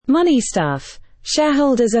Money stuff.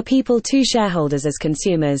 Shareholders are people too. Shareholders as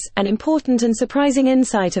consumers. An important and surprising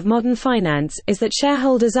insight of modern finance is that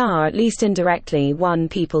shareholders are, at least indirectly,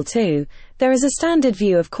 people too. There is a standard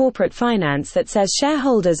view of corporate finance that says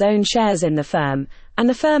shareholders own shares in the firm, and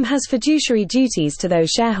the firm has fiduciary duties to those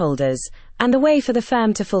shareholders, and the way for the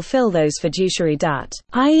firm to fulfill those fiduciary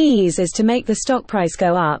duties is to make the stock price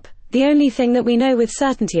go up. The only thing that we know with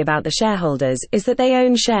certainty about the shareholders is that they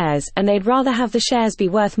own shares, and they'd rather have the shares be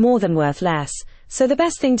worth more than worth less, so the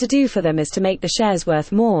best thing to do for them is to make the shares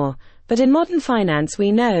worth more. But in modern finance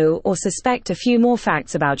we know or suspect a few more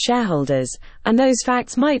facts about shareholders, and those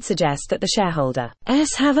facts might suggest that the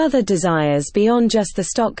shareholders have other desires beyond just the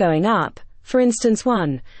stock going up. For instance,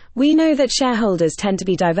 1. We know that shareholders tend to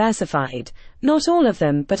be diversified. Not all of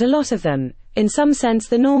them, but a lot of them. In some sense,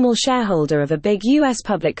 the normal shareholder of a big U.S.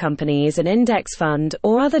 public company is an index fund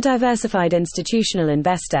or other diversified institutional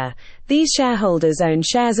investor. These shareholders own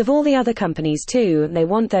shares of all the other companies too, and they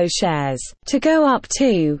want those shares to go up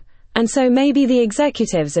too. And so maybe the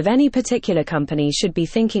executives of any particular company should be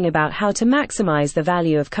thinking about how to maximize the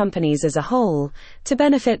value of companies as a whole, to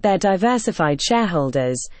benefit their diversified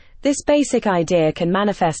shareholders. This basic idea can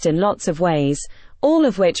manifest in lots of ways, all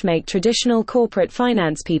of which make traditional corporate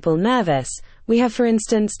finance people nervous. We have, for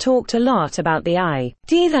instance, talked a lot about the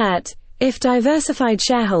idea that, if diversified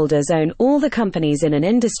shareholders own all the companies in an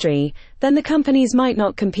industry, then the companies might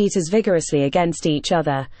not compete as vigorously against each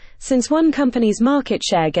other, since one company's market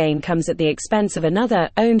share gain comes at the expense of another,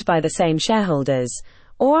 owned by the same shareholders.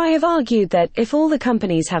 Or I have argued that, if all the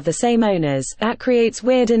companies have the same owners, that creates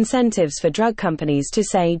weird incentives for drug companies to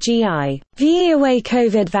say give away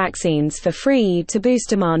COVID vaccines for free to boost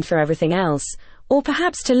demand for everything else, or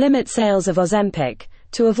perhaps to limit sales of Ozempic,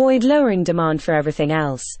 to avoid lowering demand for everything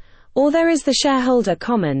else. Or there is the Shareholder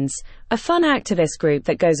Commons, a fun activist group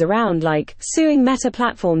that goes around suing Meta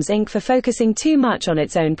Platforms Inc. for focusing too much on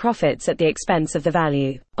its own profits at the expense of the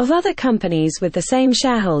value of other companies with the same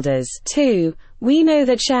shareholders. 2. We know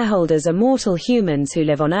that shareholders are mortal humans who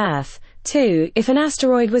live on Earth. 2. If an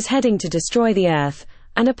asteroid was heading to destroy the Earth,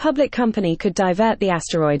 and a public company could divert the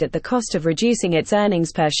asteroid at the cost of reducing its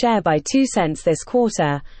earnings per share by 2 cents this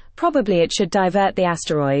quarter, probably it should divert the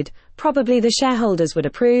asteroid. Probably the shareholders would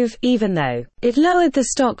approve, even though it lowered the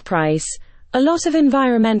stock price. A lot of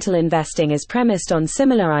environmental investing is premised on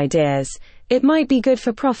similar ideas. It might be good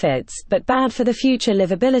for profits, but bad for the future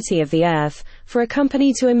livability of the Earth. For a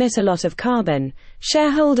company to emit a lot of carbon,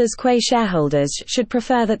 shareholders should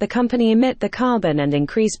prefer that the company emit the carbon and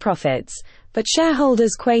increase profits, but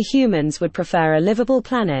shareholders humans would prefer a livable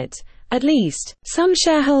planet. At least, some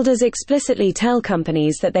shareholders explicitly tell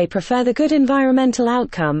companies that they prefer the good environmental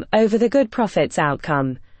outcome over the good profits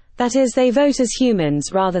outcome. That is, they vote as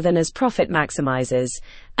humans rather than as profit maximizers,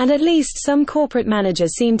 and at least some corporate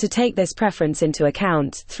managers seem to take this preference into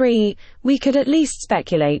account. 3. We could at least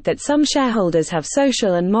speculate that some shareholders have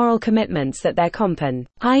social and moral commitments that their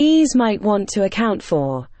companies might want to account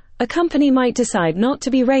for. A company might decide not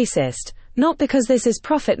to be racist, not because this is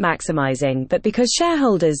profit maximizing, but because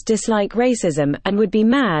shareholders dislike racism and would be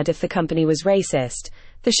mad if the company was racist.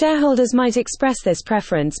 The shareholders might express this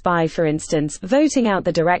preference by, for instance, voting out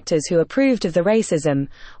the directors who approved of the racism,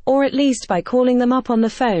 or at least by calling them up on the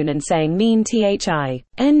phone and saying mean things.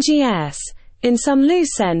 In some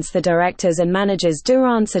loose sense, the directors and managers do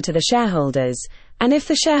answer to the shareholders, and if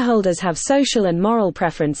the shareholders have social and moral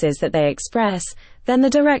preferences that they express, then the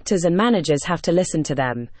directors and managers have to listen to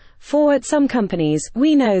them. 4. At some companies,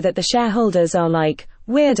 we know that the shareholders are like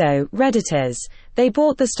weirdo Redditors. They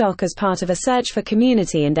bought the stock as part of a search for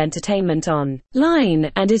community and entertainment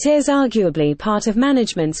online, and it is arguably part of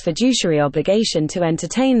management's fiduciary obligation to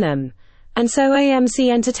entertain them. And so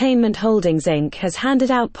AMC Entertainment Holdings Inc. has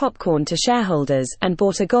handed out popcorn to shareholders and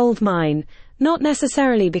bought a gold mine, not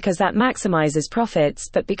necessarily because that maximizes profits,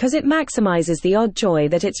 but because it maximizes the odd joy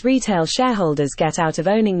that its retail shareholders get out of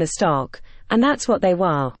owning the stock, and that's what they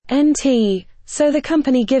want. So the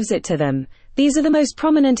company gives it to them. These are the most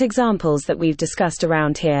prominent examples that we've discussed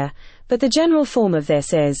around here, but the general form of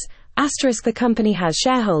this is the company has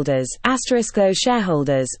shareholders, those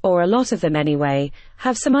shareholders, or a lot of them anyway,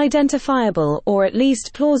 have some identifiable or at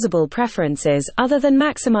least plausible preferences other than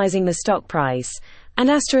maximizing the stock price, and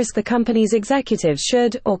the company's executives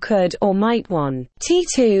should or could or might want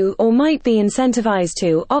to or might be incentivized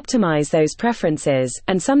to optimize those preferences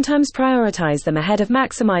and sometimes prioritize them ahead of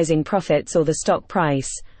maximizing profits or the stock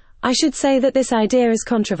price. I should say that this idea is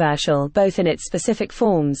controversial, both in its specific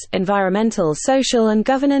forms. Environmental, social, and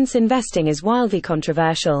governance investing is wildly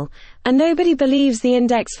controversial, and nobody believes the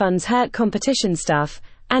index funds hurt competition stuff,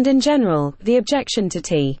 and in general, the objection to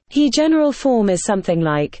T. General form is something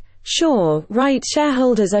like, sure, right,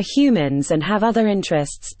 shareholders are humans and have other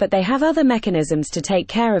interests, but they have other mechanisms to take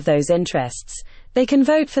care of those interests. They can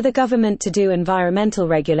vote for the government to do environmental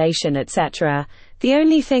regulation, etc. The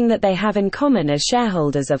only thing that they have in common as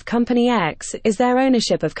shareholders of Company X is their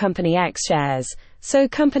ownership of Company X shares. So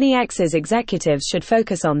Company X's executives should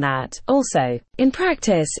focus on that. Also, in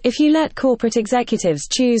practice, if you let corporate executives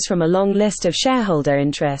choose from a long list of shareholder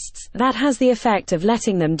interests, that has the effect of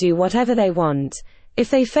letting them do whatever they want. If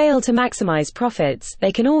they fail to maximize profits,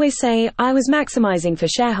 they can always say, I was maximizing for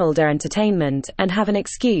shareholder entertainment, and have an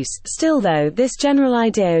excuse. Still though, this general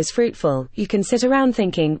idea is fruitful. You can sit around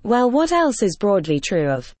thinking, well, what else is broadly true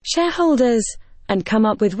of shareholders? And come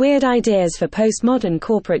up with weird ideas for postmodern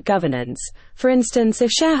corporate governance. For instance,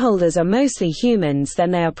 if shareholders are mostly humans,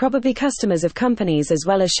 then they are probably customers of companies as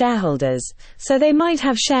well as shareholders, so they might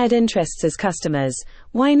have shared interests as customers.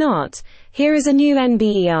 Why not? Here is a new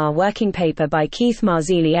NBER working paper by Keith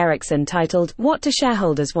Marzili Erickson titled, What Do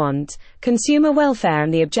Shareholders Want? Consumer Welfare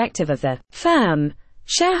and the Objective of the Firm.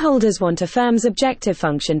 Shareholders want a firm's objective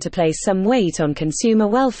function to place some weight on consumer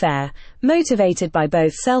welfare, motivated by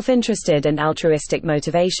both self-interested and altruistic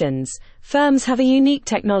motivations. Firms have a unique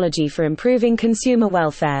technology for improving consumer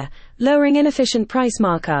welfare, lowering inefficient price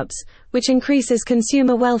markups, which increases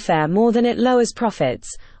consumer welfare more than it lowers profits.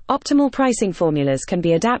 Optimal pricing formulas can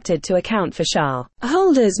be adapted to account for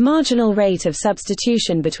shareholders' marginal rate of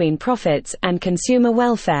substitution between profits and consumer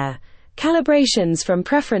welfare. Calibrations from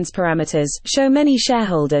preference parameters show many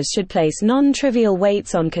shareholders should place non-trivial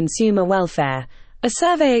weights on consumer welfare. A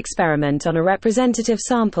survey experiment on a representative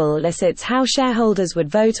sample elicits how shareholders would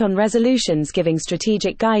vote on resolutions giving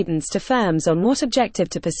strategic guidance to firms on what objective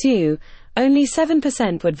to pursue. Only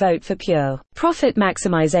 7% would vote for pure profit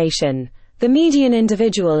maximization. The median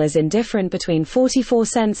individual is indifferent between 44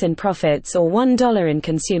 cents in profits or $1 in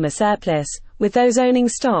consumer surplus, with those owning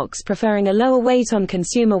stocks preferring a lower weight on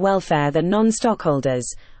consumer welfare than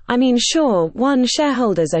non-stockholders. I mean, sure, 1.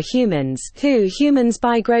 Shareholders are humans. 2. Humans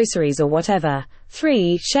buy groceries or whatever.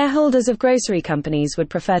 3. Shareholders of grocery companies would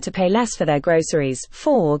prefer to pay less for their groceries.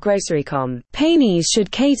 4. Grocery companies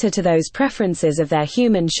should cater to those preferences of their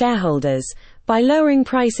human shareholders by lowering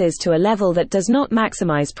prices to a level that does not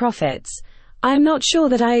maximize profits. I am not sure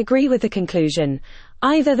that I agree with the conclusion,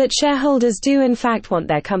 either that shareholders do in fact want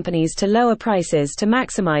their companies to lower prices to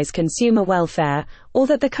maximize consumer welfare, or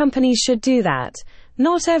that the companies should do that.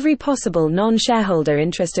 Not every possible non-shareholder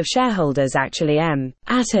interest of shareholders actually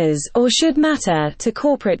matters, or should matter, to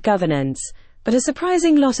corporate governance, but a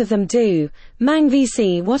surprising lot of them do. Mang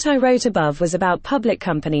VC. What I wrote above was about public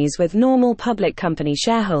companies with normal public company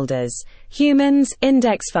shareholders. Humans,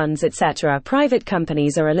 index funds, etc. Private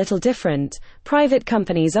companies are a little different. Private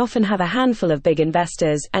companies often have a handful of big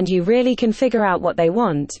investors, and you really can figure out what they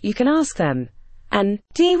want. You can ask them. And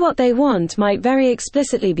what they want might very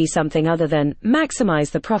explicitly be something other than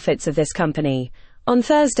maximize the profits of this company. On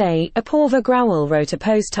Thursday, Apoorva Growell wrote a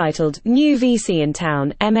post titled New VC in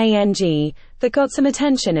Town, MANG, that got some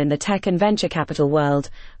attention in the tech and venture capital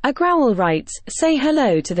world. Growell writes, say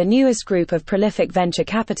hello to the newest group of prolific venture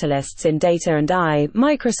capitalists in data and AI,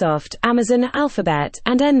 Microsoft, Amazon, Alphabet,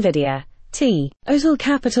 and Nvidia. Total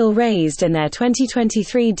capital raised in their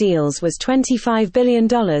 2023 deals was $25 billion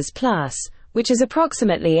plus, which is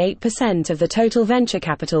approximately 8% of the total venture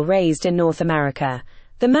capital raised in North America.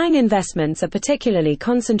 The Mang investments are particularly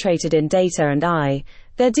concentrated in data and AI.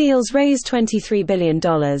 Their deals raised $23 billion,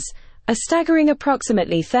 a staggering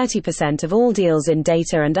approximately 30% of all deals in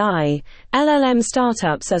data and AI. LLM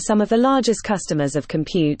startups are some of the largest customers of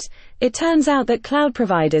compute. It turns out that cloud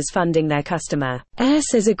providers funding their customers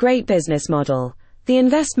is a great business model. The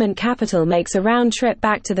investment capital makes a round trip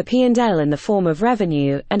back to the P&L in the form of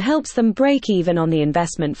revenue and helps them break even on the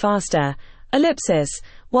investment faster. Ellipsis.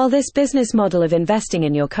 While this business model of investing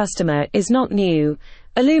in your customer is not new,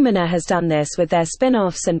 Illumina has done this with their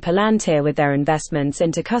spin-offs and Palantir with their investments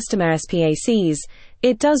into customer SPACs.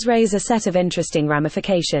 It does raise a set of interesting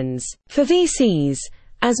ramifications for VCs.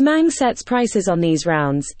 As Mang sets prices on these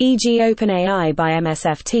rounds, e.g. OpenAI by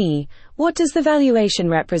MSFT, what does the valuation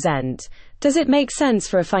represent? Does it make sense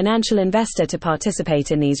for a financial investor to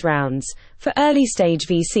participate in these rounds? For early-stage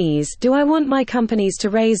VCs, do I want my companies to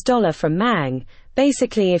raise dollar from Mang?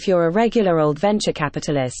 Basically, if you're a regular old venture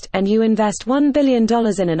capitalist and you invest $1 billion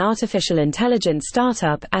in an artificial intelligence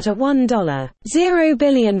startup at a $1.0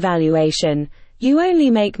 billion valuation, you only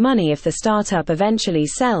make money if the startup eventually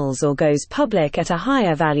sells or goes public at a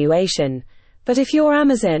higher valuation. But if you're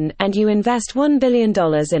Amazon and you invest $1 billion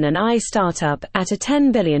in an AI startup at a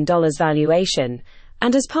 $10 billion valuation,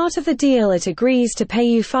 And as part of the deal it agrees to pay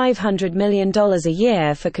you $500 million a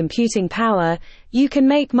year for computing power. You can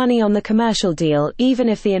make money on the commercial deal even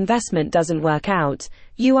if the investment doesn't work out.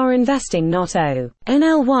 You are investing not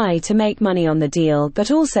only to make money on the deal but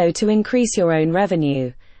also to increase your own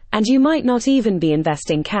revenue. And you might not even be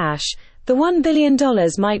investing cash. The $1 billion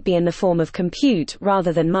might be in the form of compute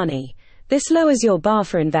rather than money. This lowers your bar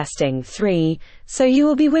for investing. 3. So you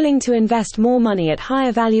will be willing to invest more money at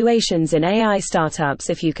higher valuations in AI startups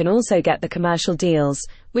if you can also get the commercial deals,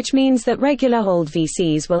 which means that regular old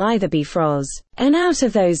VCs will either be frozen out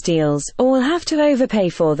of those deals, or will have to overpay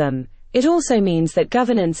for them. It also means that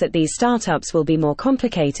governance at these startups will be more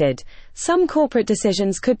complicated. Some corporate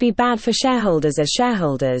decisions could be bad for shareholders as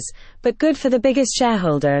shareholders, but good for the biggest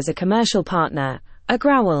shareholder as a commercial partner. A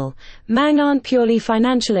growl. Mang aren't purely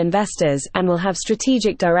financial investors and will have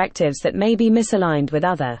strategic directives that may be misaligned with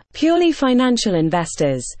other purely financial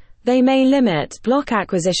investors. They may block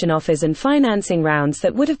acquisition offers and financing rounds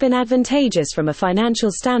that would have been advantageous from a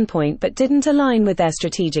financial standpoint but didn't align with their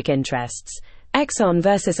strategic interests. Exxon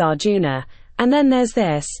versus Arjuna. And then there's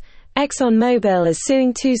this. ExxonMobil is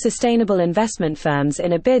suing two sustainable investment firms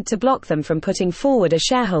in a bid to block them from putting forward a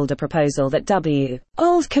shareholder proposal that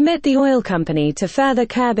would commit the oil company to further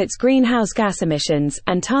curb its greenhouse gas emissions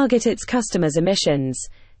and target its customers' emissions.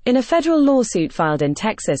 In a federal lawsuit filed in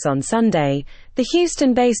Texas on Sunday, the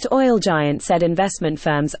Houston-based oil giant said investment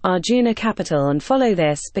firms Arjuna Capital and Follow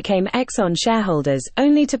This became Exxon shareholders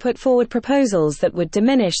only to put forward proposals that would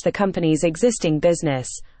diminish the company's existing business.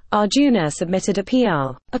 Arjuna submitted a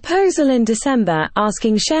PR proposal in December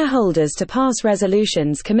asking shareholders to pass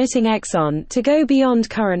resolutions committing Exxon to go beyond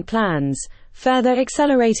current plans, further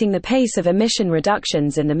accelerating the pace of emission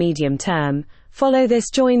reductions in the medium term. Follow This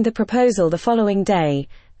joined the proposal the following day,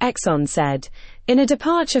 Exxon said. In a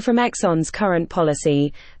departure from Exxon's current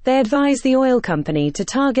policy, they advise the oil company to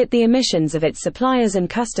target the emissions of its suppliers and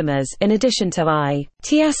customers in addition to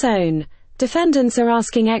its own. Defendants are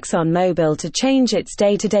asking ExxonMobil to change its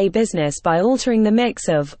day-to-day business by altering the mix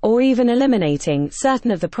of, or even eliminating, certain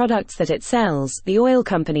of the products that it sells, the oil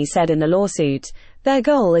company said in the lawsuit. Their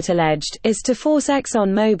goal, it alleged, is to force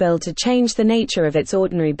ExxonMobil to change the nature of its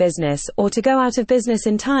ordinary business or to go out of business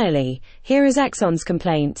entirely. Here is Exxon's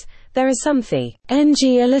complaint. There is something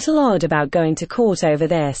a little odd about going to court over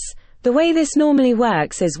this. The way this normally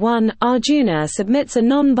works is 1. Arjuna submits a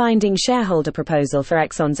non-binding shareholder proposal for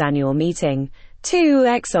Exxon's annual meeting. 2.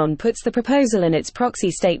 Exxon puts the proposal in its proxy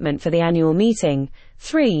statement for the annual meeting.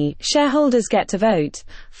 3. Shareholders get to vote.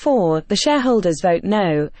 4. The shareholders vote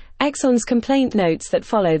no. Exxon's complaint notes that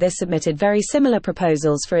Follow This submitted very similar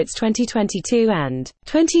proposals for its 2022 and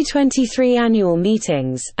 2023 annual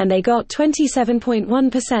meetings, and they got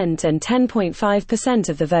 27.1% and 10.5%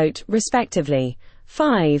 of the vote, respectively.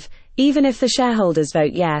 5. Even if the shareholders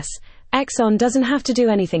vote yes, Exxon doesn't have to do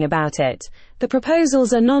anything about it. The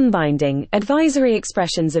proposals are non-binding, advisory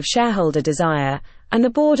expressions of shareholder desire, and the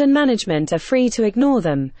board and management are free to ignore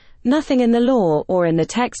them. Nothing in the law or in the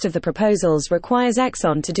text of the proposals requires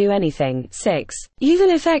Exxon to do anything. 6. Even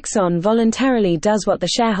if Exxon voluntarily does what the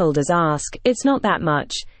shareholders ask, it's not that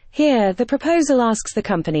much. Here, the proposal asks the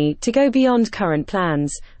company to go beyond current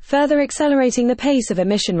plans, further accelerating the pace of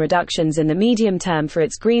emission reductions in the medium term for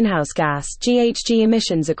its greenhouse gas (GHG)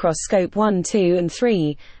 emissions across Scope 1, 2, and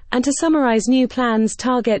 3, and to summarize new plans,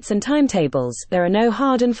 targets, and timetables. There are no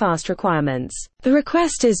hard and fast requirements. The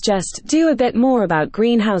request is just, do a bit more about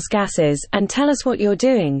greenhouse gases, and tell us what you're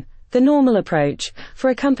doing. The normal approach,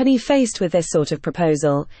 for a company faced with this sort of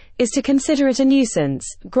proposal, is to consider it a nuisance,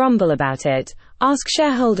 grumble about it, ask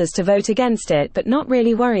shareholders to vote against it but not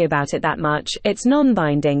really worry about it that much. It's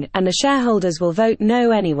non-binding, and the shareholders will vote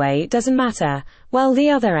no anyway, doesn't matter. Well, the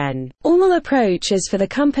other normal approach is for the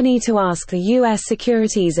company to ask the U.S.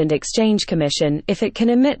 Securities and Exchange Commission if it can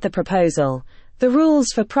omit the proposal. The rules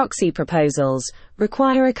for proxy proposals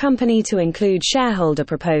require a company to include shareholder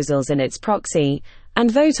proposals in its proxy and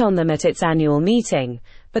vote on them at its annual meeting,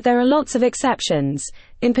 but there are lots of exceptions.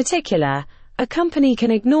 In particular, a company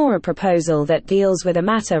can ignore a proposal that deals with a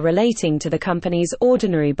matter relating to the company's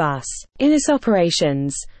ordinary business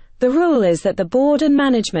operations. The rule is that the board and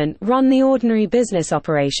management run the ordinary business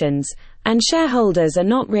operations, and shareholders are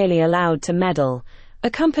not really allowed to meddle. A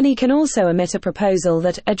company can also omit a proposal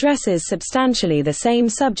that addresses substantially the same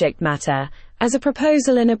subject matter as a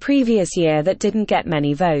proposal in a previous year that didn't get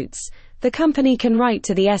many votes. The company can write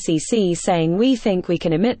to the SEC saying we think we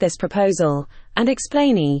can omit this proposal, and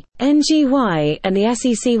explain why, and the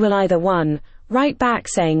SEC will either 1. Write back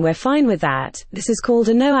saying we're fine with that, this is called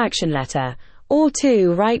a no-action letter, or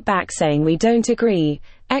two write back saying we don't agree.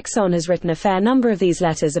 Exxon has written a fair number of these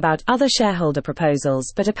letters about other shareholder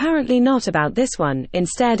proposals, but apparently not about this one.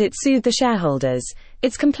 Instead, it sued the shareholders.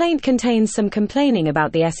 Its complaint contains some complaining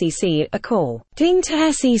about the SEC. According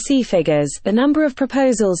to SEC figures, the number of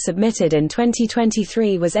proposals submitted in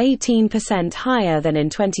 2023 was 18% higher than in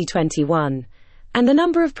 2021. And the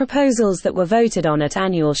number of proposals that were voted on at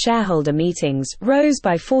annual shareholder meetings rose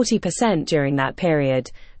by 40% during that period.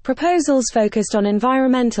 Proposals focused on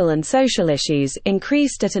environmental and social issues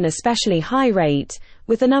increased at an especially high rate,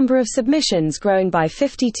 with the number of submissions growing by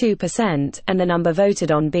 52% and the number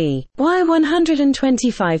voted on by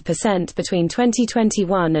 125% between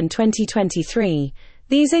 2021 and 2023.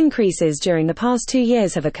 These increases during the past 2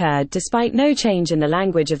 years have occurred despite no change in the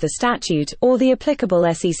language of the statute or the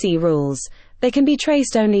applicable SEC rules. They can be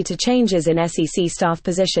traced only to changes in SEC staff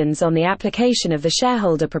positions on the application of the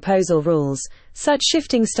shareholder proposal rules. Such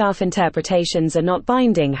shifting staff interpretations are not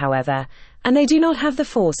binding, however, and they do not have the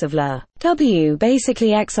force of law. Basically,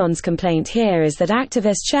 Exxon's complaint here is that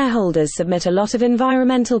activist shareholders submit a lot of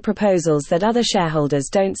environmental proposals that other shareholders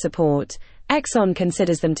don't support. Exxon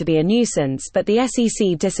considers them to be a nuisance, but the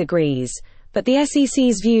SEC disagrees. But the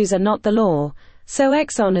SEC's views are not the law. So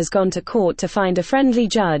Exxon has gone to court to find a friendly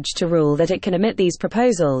judge to rule that it can omit these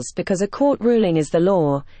proposals because a court ruling is the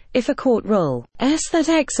law. If a court rules that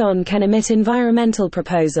Exxon can omit environmental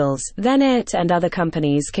proposals, then it and other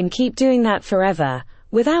companies can keep doing that forever,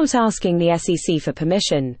 without asking the SEC for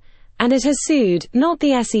permission. And it has sued, not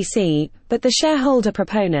the SEC, but the shareholder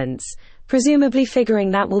proponents, presumably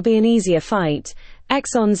figuring that will be an easier fight.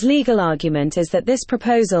 Exxon's legal argument is that this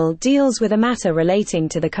proposal deals with a matter relating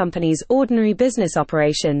to the company's ordinary business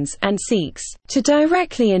operations and seeks to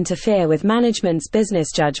directly interfere with management's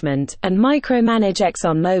business judgment and micromanage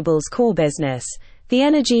ExxonMobil's core business, the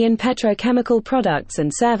energy and petrochemical products and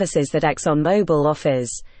services that ExxonMobil offers.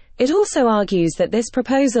 It also argues that this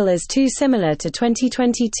proposal is too similar to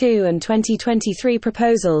 2022 and 2023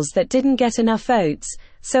 proposals that didn't get enough votes,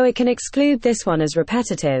 so it can exclude this one as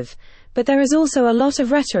repetitive. But there is also a lot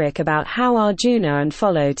of rhetoric about how Arjuna and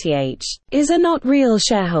Follow are not real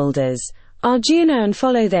shareholders. Arjuna and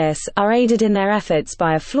Follow This are aided in their efforts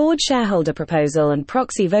by a flawed shareholder proposal and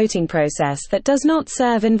proxy voting process that does not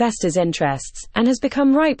serve investors' interests, and has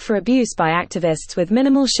become ripe for abuse by activists with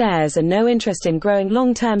minimal shares and no interest in growing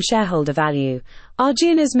long-term shareholder value.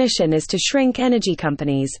 Arjuna's mission is to shrink energy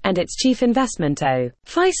companies, and its chief investment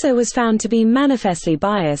officer was found to be manifestly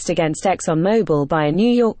biased against ExxonMobil by a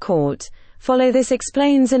New York court. Follow This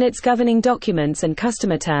explains in its governing documents and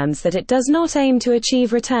customer terms that it does not aim to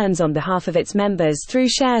achieve returns on behalf of its members through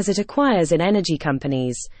shares it acquires in energy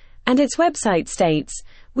companies. And its website states,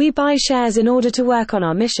 "We buy shares in order to work on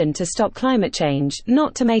our mission to stop climate change,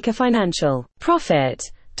 not to make a financial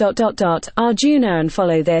profit." Arjuna and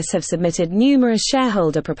Follow This have submitted numerous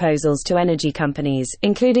shareholder proposals to energy companies,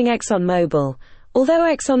 including ExxonMobil. Although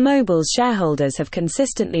ExxonMobil's shareholders have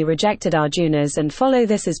consistently rejected Arjuna's and Follow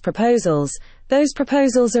This's proposals, those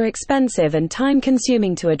proposals are expensive and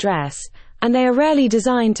time-consuming to address, and they are rarely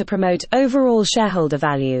designed to promote overall shareholder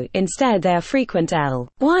value. Instead, they are frequent at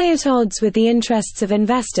odds with the interests of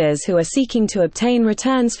investors who are seeking to obtain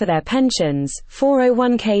returns for their pensions,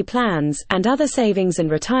 401k plans, and other savings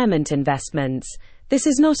and retirement investments. This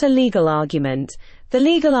is not a legal argument. The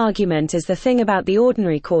legal argument is the thing about the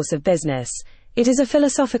ordinary course of business. It is a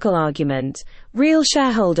philosophical argument. Real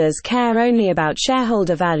shareholders care only about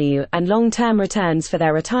shareholder value and long-term returns for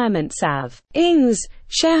their retirement savings.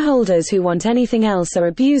 Shareholders who want anything else are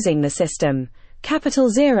abusing the system. Capital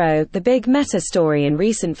Zero. The big meta story in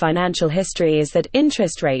recent financial history is that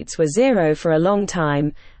interest rates were zero for a long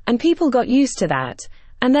time, and people got used to that,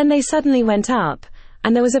 and then they suddenly went up.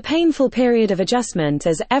 And there was a painful period of adjustment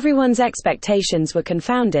as everyone's expectations were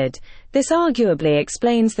confounded. This arguably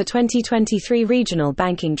explains the 2023 regional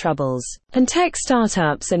banking troubles, and tech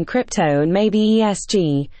startups and crypto and maybe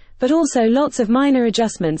ESG, but also lots of minor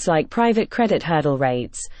adjustments like private credit hurdle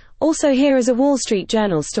rates. Also, here is a Wall Street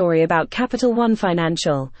Journal story about Capital One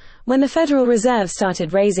Financial. When the Federal Reserve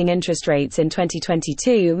started raising interest rates in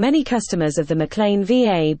 2022, many customers of the McLean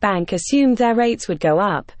VA Bank assumed their rates would go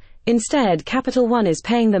up. Instead, Capital One is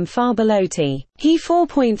paying them far below T.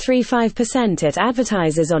 4.35% it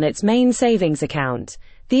advertises on its main savings account.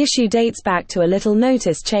 The issue dates back to a little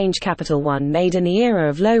notice change Capital One made in the era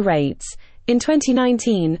of low rates. In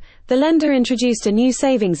 2019, the lender introduced a new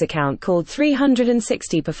savings account called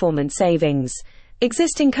 360 Performance Savings.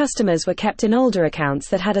 Existing customers were kept in older accounts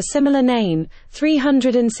that had a similar name,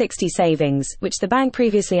 360 Savings, which the bank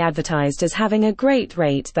previously advertised as having a great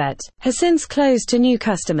rate but has since closed to new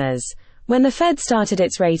customers. When the Fed started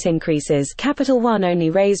its rate increases, Capital One only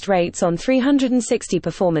raised rates on 360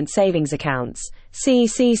 performance savings accounts.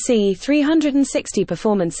 CCC 360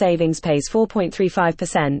 performance savings pays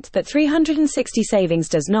 4.35%, but 360 savings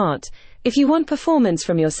does not. If you want performance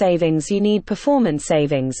from your savings, you need performance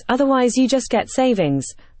savings, otherwise you just get savings.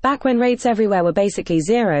 Back when rates everywhere were basically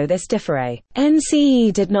zero, this difference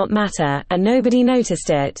NCE did not matter, and nobody noticed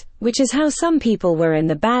it, which is how some people were in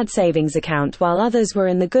the bad savings account while others were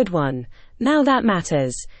in the good one. Now that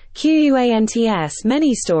matters. QUANTS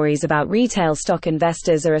Many stories about retail stock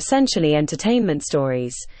investors are essentially entertainment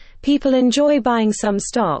stories. People enjoy buying some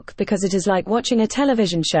stock because it is like watching a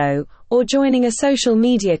television show, or joining a social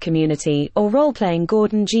media community, or role-playing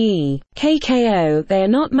Gordon G. KKO. They are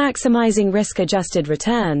not maximizing risk-adjusted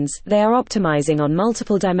returns, they are optimizing on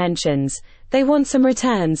multiple dimensions. They want some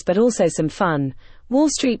returns but also some fun. Wall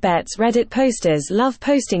Street Bets Reddit posters love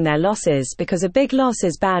posting their losses because a big loss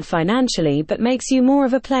is bad financially but makes you more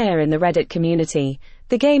of a player in the Reddit community.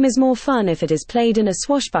 The game is more fun if it is played in a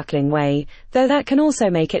swashbuckling way, though that can also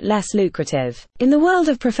make it less lucrative. In the world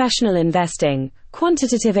of professional investing,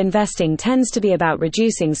 quantitative investing tends to be about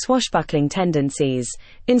reducing swashbuckling tendencies.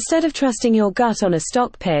 Instead of trusting your gut on a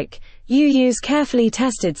stock pick, you use carefully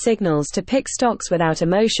tested signals to pick stocks without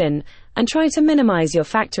emotion, and try to minimize your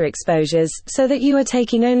factor exposures so that you are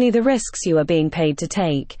taking only the risks you are being paid to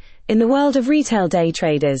take. In the world of retail day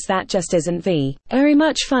traders, that just isn't very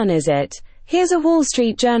much fun, is it? Here's a Wall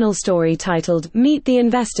Street Journal story titled, "Meet the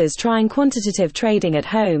Investors Trying Quantitative Trading at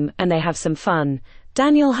Home, and They Have Some Fun."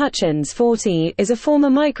 Daniel Hutchins, 40, is a former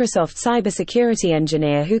Microsoft cybersecurity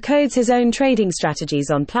engineer who codes his own trading strategies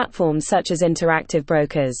on platforms such as Interactive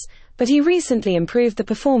Brokers. But he recently improved the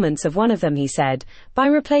performance of one of them, he said, by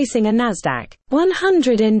replacing a NASDAQ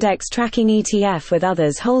 100 index tracking ETF with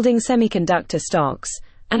others holding semiconductor stocks,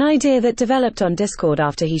 an idea that developed on Discord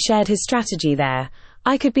after he shared his strategy there.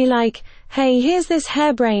 "I could be like, hey, here's this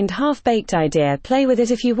harebrained, half-baked idea, play with it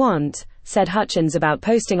if you want," said Hutchins about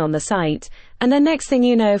posting on the site, and then next thing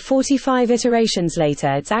you know, 45 iterations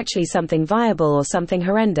later, it's actually something viable or something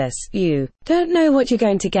horrendous. You don't know what you're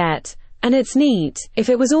going to get. And it's neat. If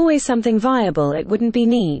it was always something viable, it wouldn't be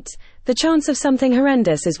neat. The chance of something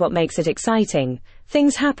horrendous is what makes it exciting.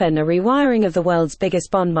 Things happen. A rewiring of the world's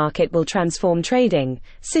biggest bond market will transform trading.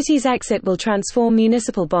 Citi's exit will transform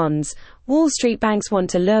municipal bonds. Wall Street banks want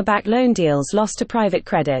to lure back loan deals lost to private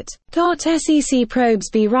credit. SEC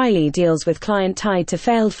probes B. Riley deals with client tied to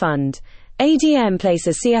failed fund. ADM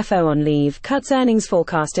places CFO on leave, cuts earnings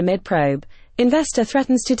forecast amid probe. Investor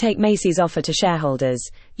threatens to take Macy's offer to shareholders.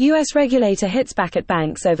 U.S. regulator hits back at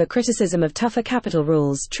banks over criticism of tougher capital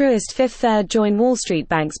rules. Truist Fifth Third join Wall Street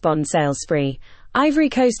banks bond sales spree. Ivory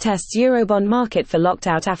Coast tests Eurobond market for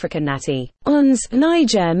locked-out African natty. ONS,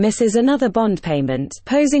 Niger misses another bond payment,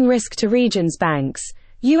 posing risk to region's banks.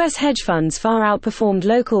 U.S. hedge funds far outperformed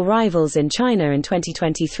local rivals in China in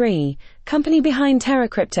 2023. Company behind Terra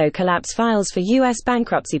Crypto collapse files for U.S.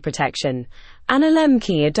 bankruptcy protection. Anna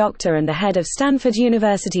Lemke, a doctor and the head of Stanford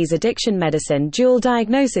University's addiction medicine dual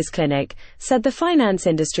diagnosis clinic, said the finance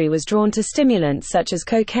industry was drawn to stimulants such as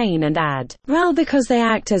cocaine and Adderall because they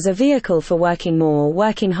act as a vehicle for working more,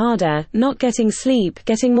 working harder, not getting sleep,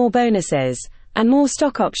 getting more bonuses, and more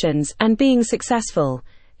stock options, and being successful.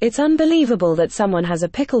 It's unbelievable that someone has a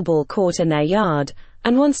pickleball court in their yard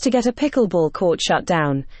and wants to get a pickleball court shut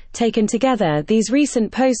down. Taken together, these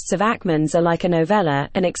recent posts of Ackman's are like a novella,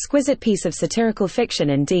 an exquisite piece of satirical fiction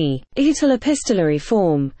in detailed epistolary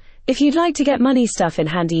form. If you'd like to get money stuff in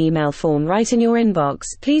handy email form right in your inbox,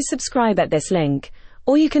 please subscribe at this link.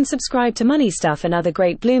 Or you can subscribe to Money Stuff and other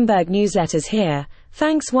great Bloomberg newsletters here.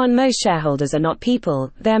 Thanks. 1. Most shareholders are not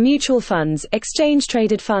people. They are mutual funds,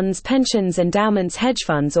 exchange-traded funds, pensions, endowments, hedge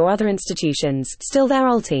funds, or other institutions. Still, their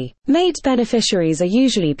ultimate beneficiaries are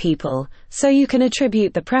usually people, so you can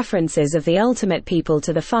attribute the preferences of the ultimate people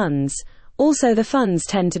to the funds. Also, the funds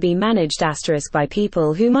tend to be managed by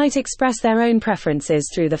people who might express their own preferences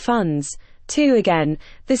through the funds. 2. Again,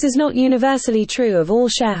 this is not universally true of all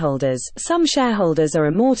shareholders. Some shareholders are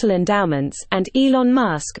immortal endowments, and Elon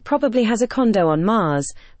Musk probably has a condo on Mars,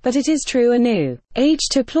 but it is true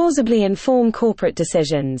to plausibly inform corporate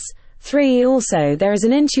decisions. 3. Also, there is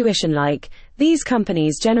an intuition like, these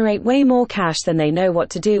companies generate way more cash than they know what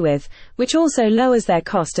to do with, which also lowers their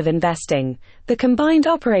cost of investing. The combined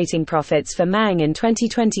operating profits for Mang in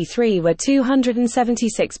 2023 were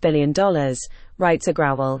 $276 billion, writes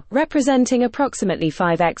Agrawal, representing approximately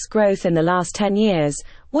 5x growth in the last 10 years.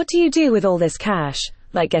 What do you do with all this cash?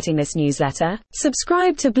 Like getting this newsletter?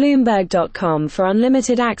 Subscribe to Bloomberg.com for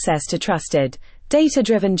unlimited access to trusted,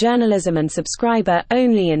 data-driven journalism and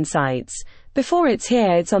subscriber-only insights. Before it's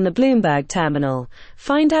here, it's on the Bloomberg terminal.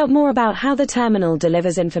 Find out more about how the terminal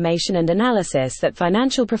delivers information and analysis that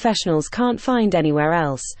financial professionals can't find anywhere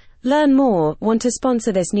else. Learn more. Want to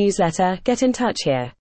sponsor this newsletter? Get in touch here.